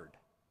discovered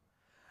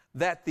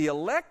that the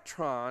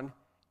electron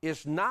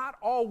is not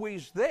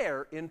always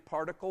there in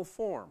particle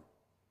form.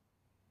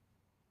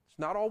 It's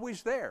not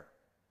always there.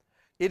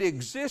 It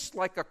exists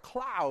like a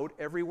cloud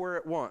everywhere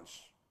at once.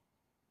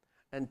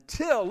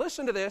 Until,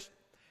 listen to this,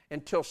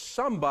 until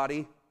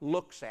somebody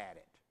looks at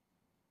it.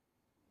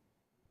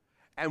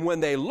 And when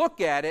they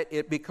look at it,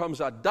 it becomes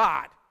a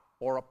dot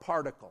or a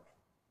particle.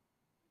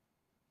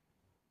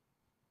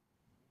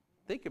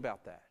 Think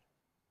about that.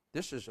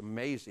 This is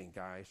amazing,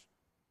 guys.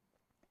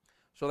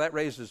 So that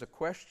raises a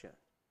question.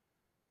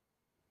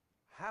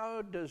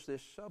 How does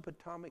this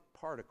subatomic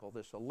particle,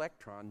 this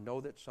electron, know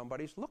that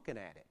somebody's looking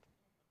at it?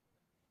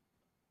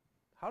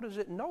 How does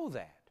it know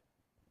that?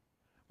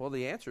 Well,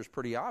 the answer is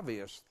pretty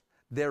obvious.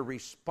 They're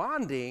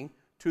responding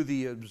to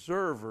the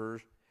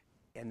observers,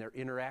 and they're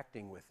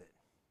interacting with it.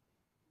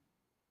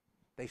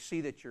 They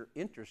see that you're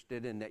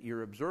interested and that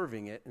you're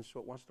observing it, and so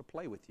it wants to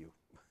play with you.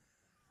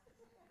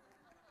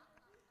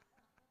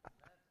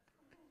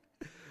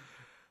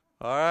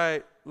 All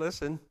right,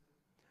 listen.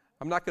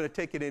 I'm not going to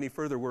take it any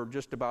further. We're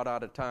just about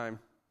out of time.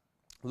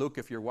 Luke,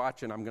 if you're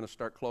watching, I'm going to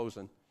start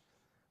closing.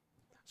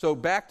 So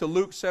back to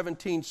Luke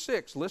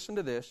 17:6. Listen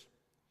to this.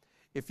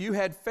 If you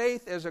had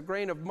faith as a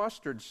grain of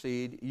mustard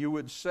seed, you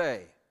would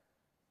say.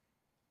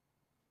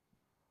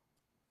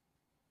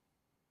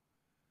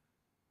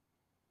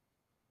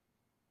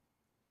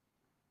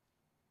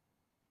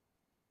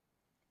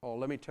 Oh,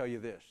 let me tell you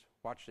this.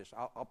 Watch this.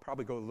 I'll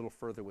probably go a little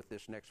further with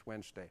this next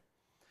Wednesday.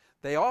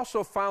 They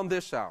also found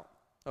this out,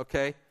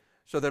 okay?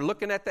 So they're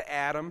looking at the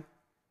atom,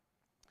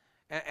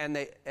 and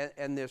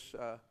this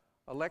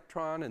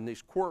electron and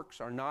these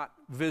quarks are not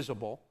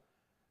visible.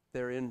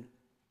 They're in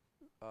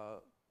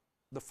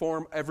the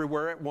form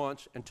everywhere at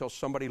once until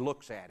somebody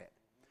looks at it.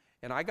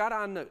 And I got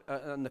on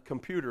the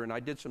computer, and I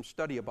did some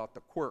study about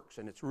the quarks,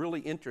 and it's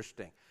really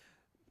interesting.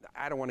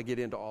 I don't want to get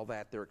into all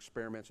that, their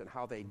experiments and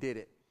how they did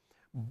it.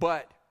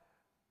 But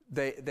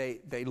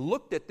they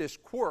looked at this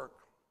quark.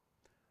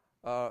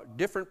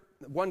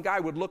 One guy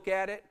would look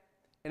at it,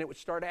 and it would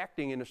start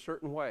acting in a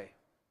certain way.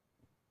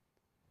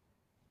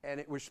 And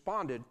it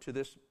responded to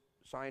this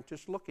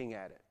scientist looking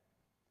at it.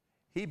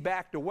 He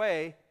backed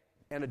away,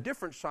 and a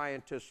different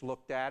scientist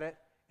looked at it,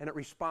 and it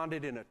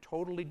responded in a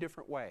totally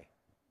different way.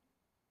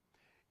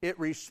 It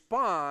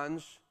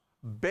responds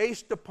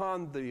based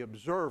upon the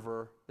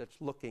observer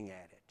that's looking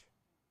at it.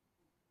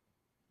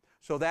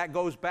 So that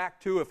goes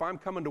back to, if I'm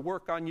coming to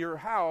work on your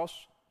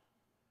house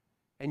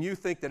and you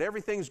think that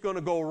everything's going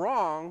to go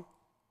wrong,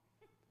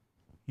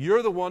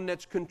 you're the one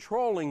that's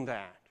controlling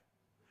that.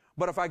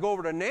 But if I go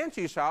over to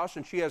Nancy's house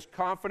and she has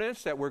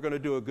confidence that we're going to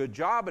do a good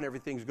job and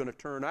everything's going to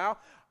turn out,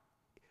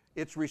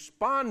 it's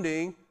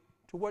responding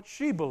to what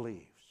she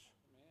believes.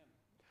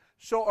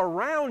 So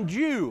around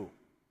you,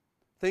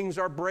 things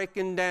are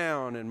breaking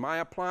down, and my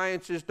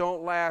appliances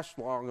don't last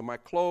long, and my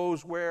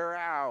clothes wear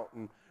out,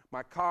 and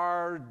my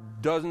car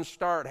doesn't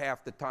start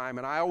half the time,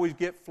 and I always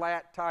get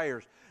flat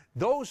tires.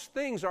 Those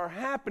things are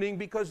happening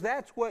because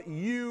that's what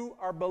you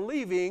are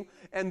believing,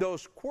 and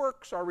those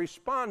quirks are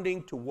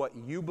responding to what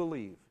you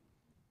believe.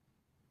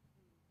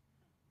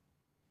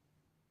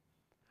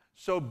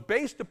 So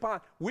based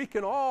upon, we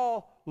can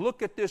all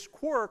look at this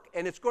quirk,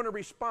 and it's going to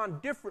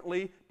respond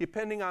differently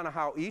depending on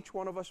how each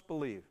one of us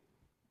believe.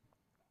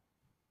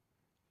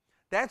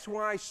 That's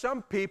why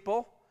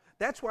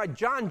that's why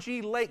John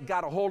G. Lake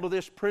got a hold of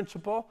this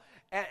principle,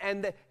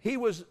 and he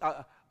was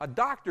a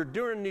doctor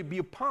during the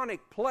bubonic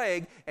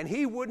plague, and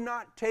he would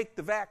not take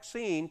the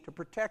vaccine to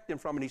protect him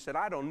from it. He said,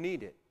 I don't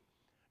need it.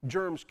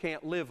 Germs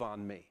can't live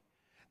on me.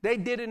 They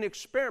did an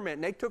experiment,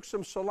 and they took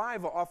some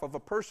saliva off of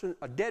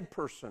a dead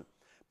person,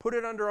 put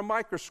it under a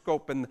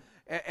microscope, and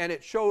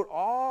it showed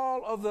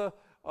all of the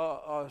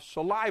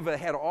saliva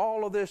had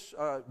all of this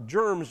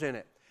germs in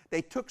it.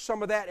 They took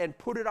some of that and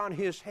put it on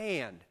his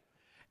hand,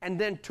 and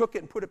then took it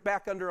and put it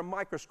back under a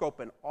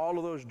microscope, and all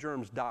of those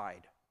germs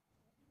died.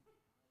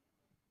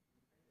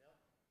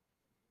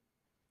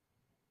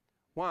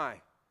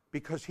 Why?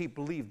 Because he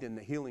believed in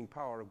the healing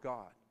power of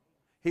God.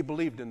 He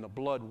believed in the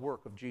blood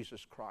work of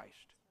Jesus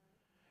Christ.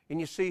 And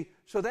you see,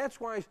 so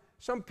that's why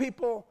some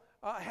people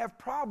have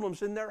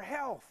problems in their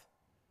health.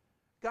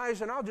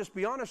 Guys, and I'll just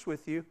be honest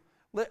with you,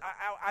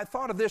 I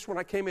thought of this when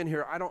I came in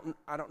here. I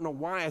don't know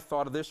why I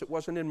thought of this. It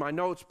wasn't in my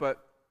notes,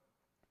 but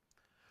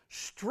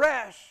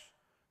stress,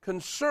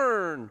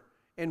 concern,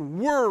 and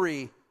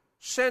worry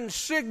send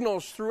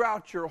signals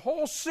throughout your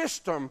whole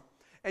system,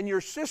 and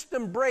your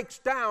system breaks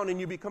down, and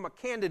you become a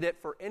candidate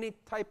for any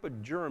type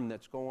of germ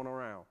that's going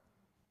around.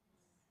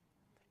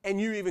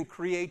 And you even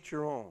create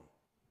your own.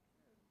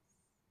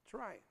 That's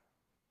right.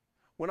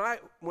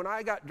 When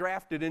I got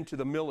drafted into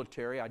the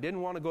military, I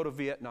didn't want to go to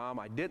Vietnam.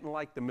 I didn't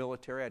like the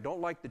military. I don't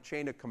like the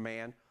chain of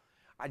command.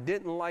 I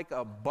didn't like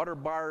a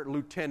butterbar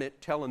lieutenant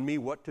telling me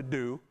what to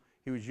do.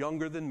 He was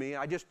younger than me.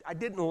 I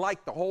didn't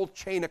like the whole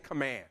chain of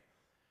command.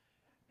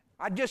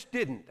 I just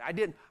didn't.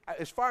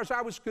 As far as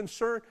I was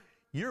concerned,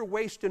 you're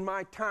wasting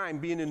my time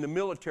being in the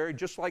military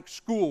just like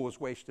school was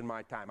wasting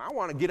my time. I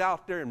want to get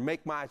out there and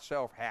make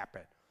myself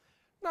happen.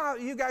 Now,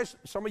 you guys,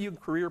 some of you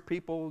career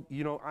people,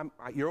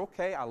 you're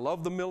okay. I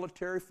love the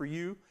military for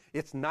you.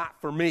 It's not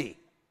for me.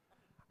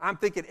 I'm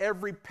thinking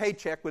every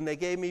paycheck when they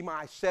gave me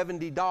my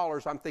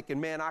 $70, I'm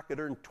thinking, man, I could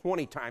earn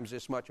 20 times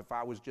this much if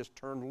I was just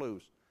turned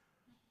loose.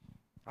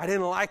 I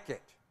didn't like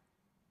it.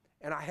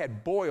 And I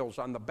had boils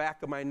on the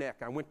back of my neck.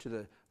 I went to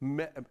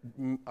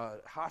the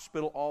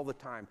hospital all the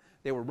time.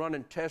 They were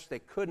running tests. They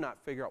could not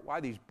figure out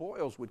why these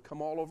boils would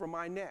come all over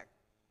my neck.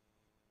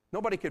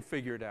 Nobody could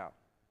figure it out.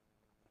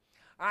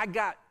 I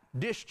got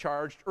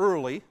discharged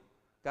early,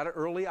 got it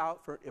early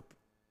out for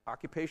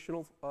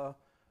occupational,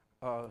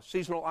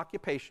 seasonal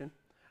occupation,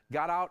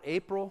 got out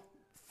April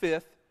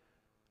 5th,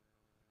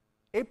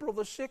 April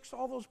the 6th,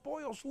 all those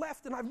boils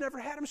left, and I've never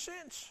had them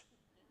since.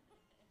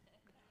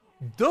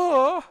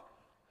 Duh!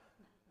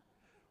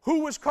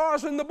 Who was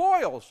causing the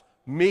boils?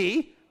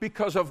 Me,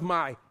 because of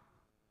my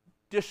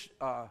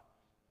dislike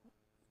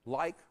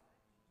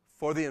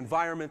for the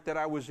environment that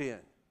I was in.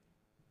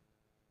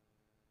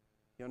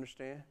 You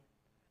understand?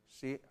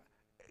 See,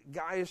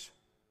 guys,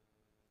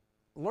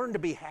 learn to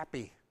be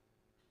happy.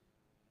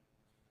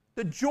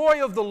 The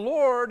joy of the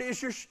Lord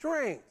is your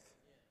strength.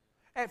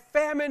 At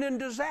famine and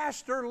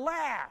disaster,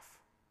 laugh.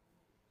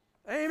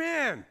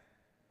 Amen.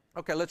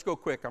 Okay, let's go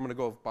quick. I'm going to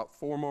go about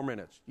 4 more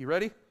minutes. You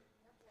ready?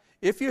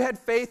 If you had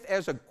faith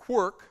as a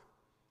quirk,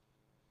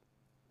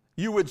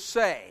 you would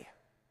say.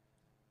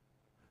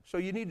 So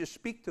you need to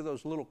speak to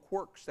those little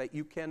quirks that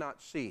you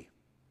cannot see.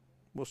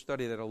 We'll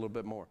study that a little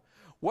bit more.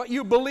 What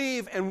you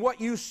believe and what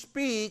you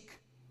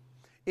speak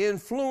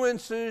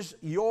influences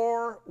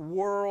your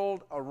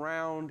world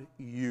around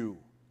you.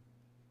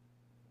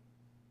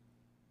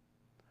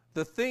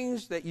 The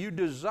things that you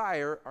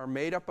desire are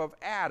made up of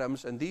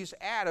atoms, and these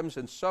atoms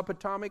and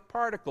subatomic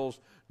particles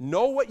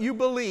know what you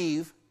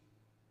believe,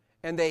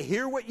 and they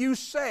hear what you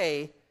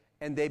say,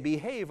 and they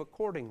behave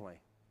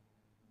accordingly.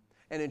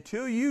 And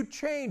until you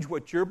change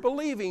what you're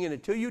believing, and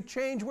until you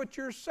change what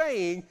you're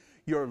saying,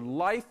 your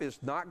life is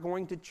not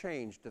going to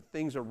change. The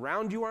things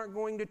around you aren't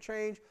going to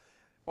change.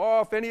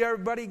 Oh, if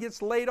everybody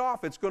gets laid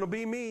off, it's going to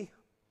be me.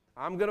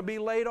 I'm going to be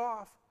laid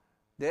off.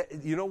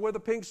 You know where the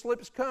pink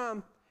slips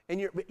come, and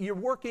you're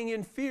working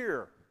in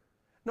fear.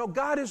 No,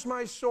 God is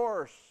my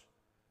source.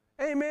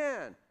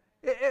 Amen.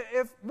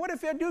 What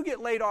if I do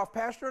get laid off,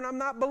 Pastor, and I'm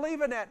not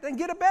believing that? Then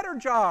get a better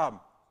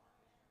job.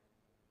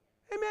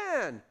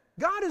 Amen.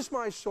 God is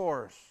my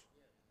source.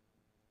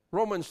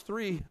 Romans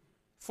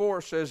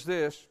 3:4 says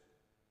this,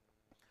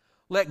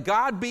 let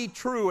God be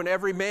true and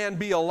every man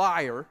be a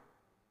liar,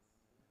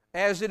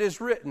 as it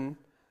is written,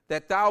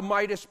 that thou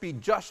mightest be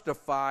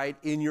justified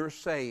in your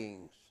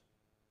sayings,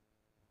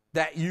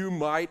 that you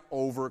might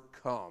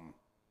overcome.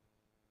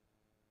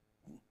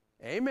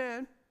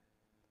 Amen.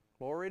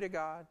 Glory to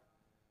God,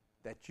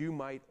 that you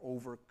might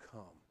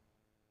overcome.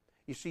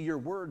 You see, your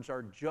words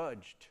are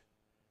judged,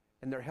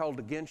 and they're held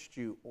against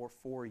you or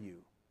for you.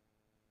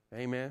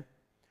 Amen.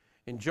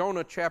 In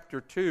Jonah chapter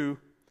 2,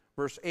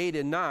 verse 8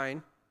 and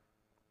 9,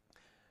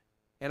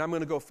 and I'm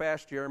going to go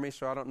fast, Jeremy,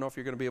 so I don't know if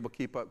you're going to be able to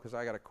keep up because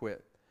I got to quit.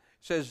 It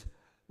says,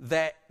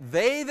 that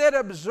they that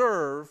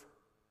observe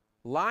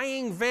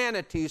lying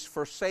vanities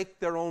forsake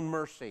their own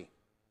mercy.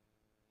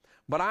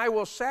 But I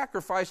will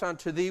sacrifice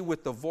unto thee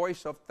with the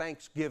voice of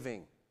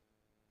thanksgiving.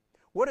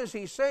 What is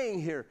he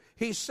saying here?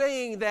 He's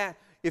saying that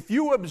if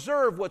you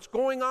observe what's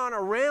going on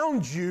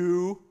around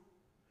you,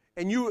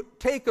 and you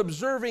take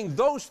observing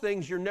those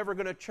things, you're never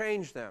going to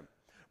change them.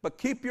 But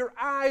keep your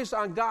eyes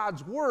on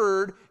God's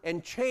Word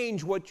and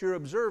change what you're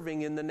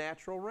observing in the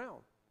natural realm.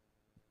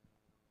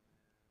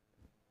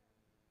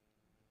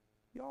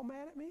 Y'all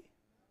mad at me?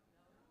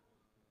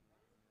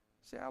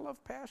 Say, I love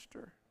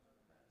Pastor.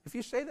 If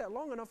you say that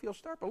long enough, you'll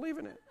start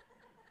believing it.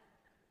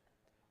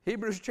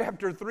 Hebrews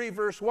chapter 3,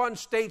 verse 1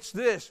 states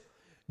this,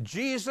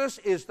 Jesus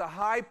is the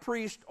high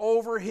priest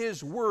over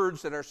his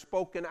words that are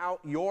spoken out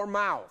your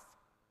mouth.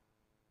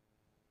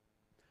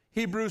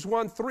 Hebrews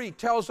 1:3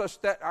 tells us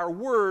that our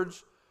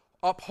words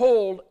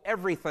uphold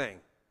everything.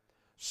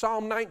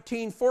 Psalm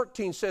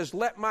 19:14 says,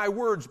 let my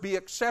words be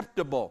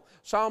acceptable.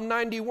 Psalm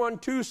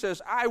 91:2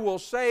 says, I will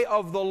say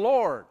of the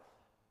Lord.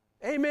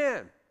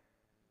 Amen.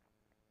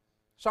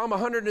 Psalm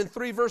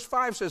 103 verse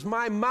 5 says,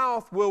 my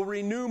mouth will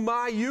renew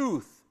my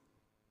youth.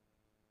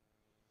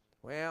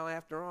 Well,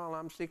 after all,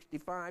 I'm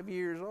 65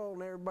 years old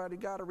and everybody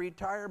got to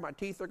retire. My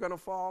teeth are going to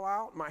fall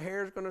out. My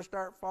hair's going to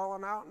start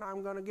falling out and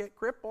I'm going to get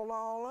crippled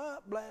all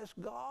up. Bless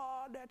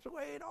God. That's the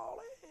way it all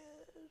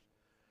is.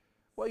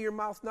 Well, your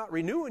mouth's not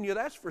renewing you,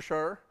 that's for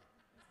sure.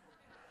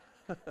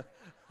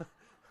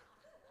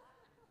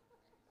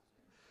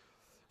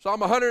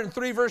 Psalm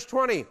 103 verse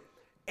 20.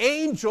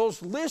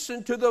 Angels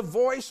listen to the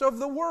voice of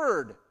the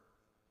word.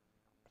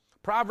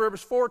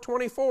 Proverbs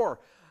 4:24.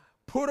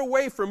 Put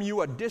away from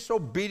you a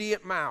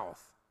disobedient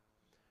mouth.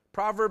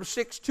 Proverbs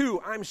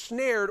 6:2. I'm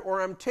snared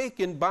or I'm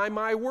taken by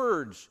my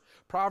words.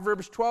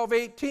 Proverbs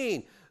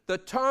 12:18. The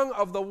tongue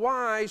of the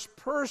wise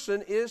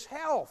person is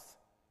health.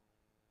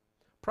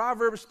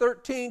 Proverbs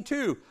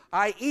 13:2.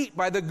 I eat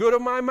by the good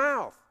of my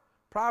mouth.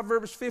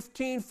 Proverbs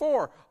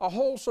 15:4. A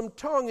wholesome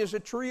tongue is a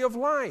tree of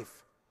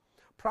life.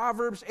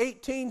 Proverbs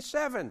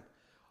 18:7.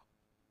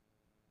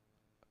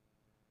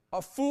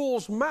 A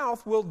fool's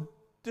mouth will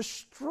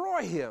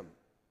destroy him.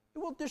 It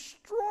will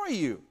destroy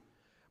you.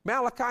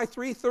 Malachi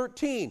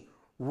 3:13.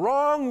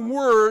 Wrong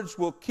words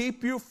will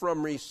keep you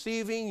from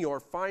receiving your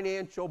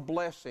financial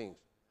blessings.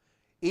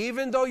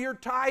 Even though you're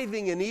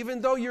tithing and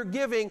even though you're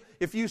giving,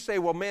 if you say,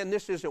 well, man,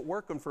 this isn't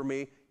working for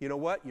me, you know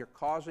what? You're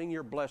causing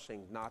your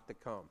blessings not to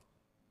come.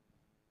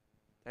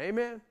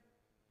 Amen.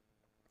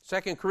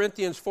 2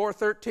 Corinthians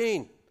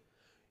 4:13.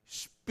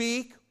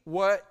 Speak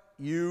what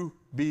you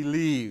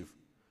believe.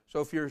 So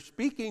if you're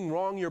speaking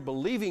wrong, you're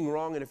believing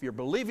wrong. And if you're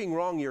believing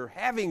wrong, you're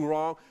having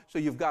wrong. So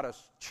you've got to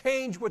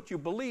change what you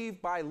believe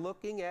by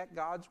looking at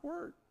God's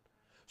Word.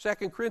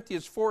 2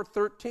 Corinthians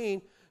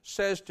 4:13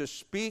 says to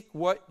speak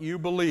what you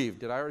believe.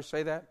 Did I already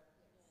say that?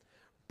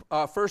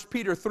 1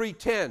 Peter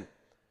 3:10.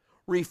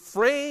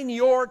 Refrain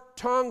your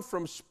tongue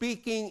from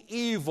speaking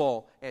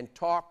evil and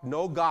talk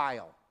no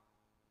guile.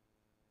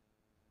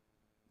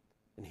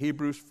 In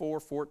Hebrews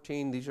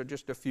 4:14, these are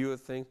just a few of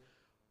the things.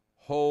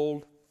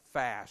 Hold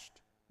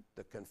fast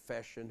the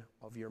confession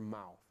of your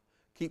mouth.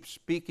 Keep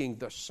speaking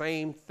the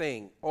same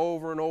thing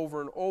over and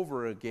over and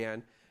over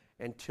again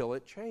until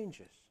it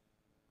changes.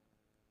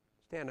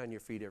 Stand on your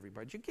feet,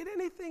 everybody. Did you get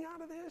anything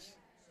out of this?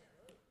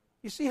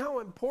 You see how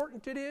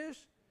important it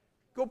is?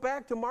 Go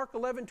back to Mark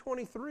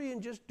 11:23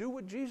 and just do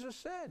what Jesus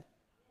said.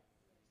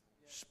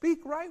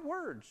 Speak right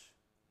words.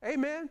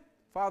 Amen.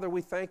 Father,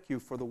 we thank you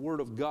for the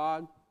Word of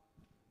God,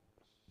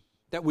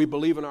 that we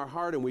believe in our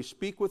heart and we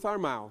speak with our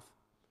mouth,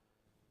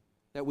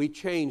 that we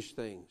change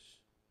things.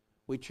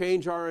 We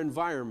change our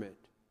environment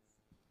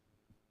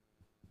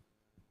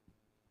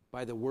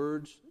by the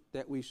words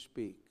that we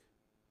speak.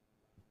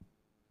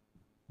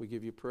 We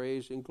give you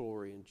praise and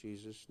glory in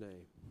Jesus'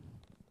 name.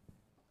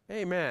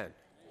 Amen.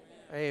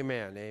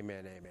 Amen.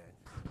 Amen. Amen.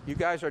 You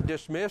guys are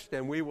dismissed,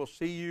 and we will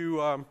see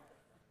you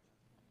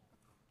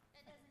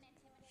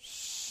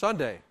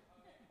Sunday.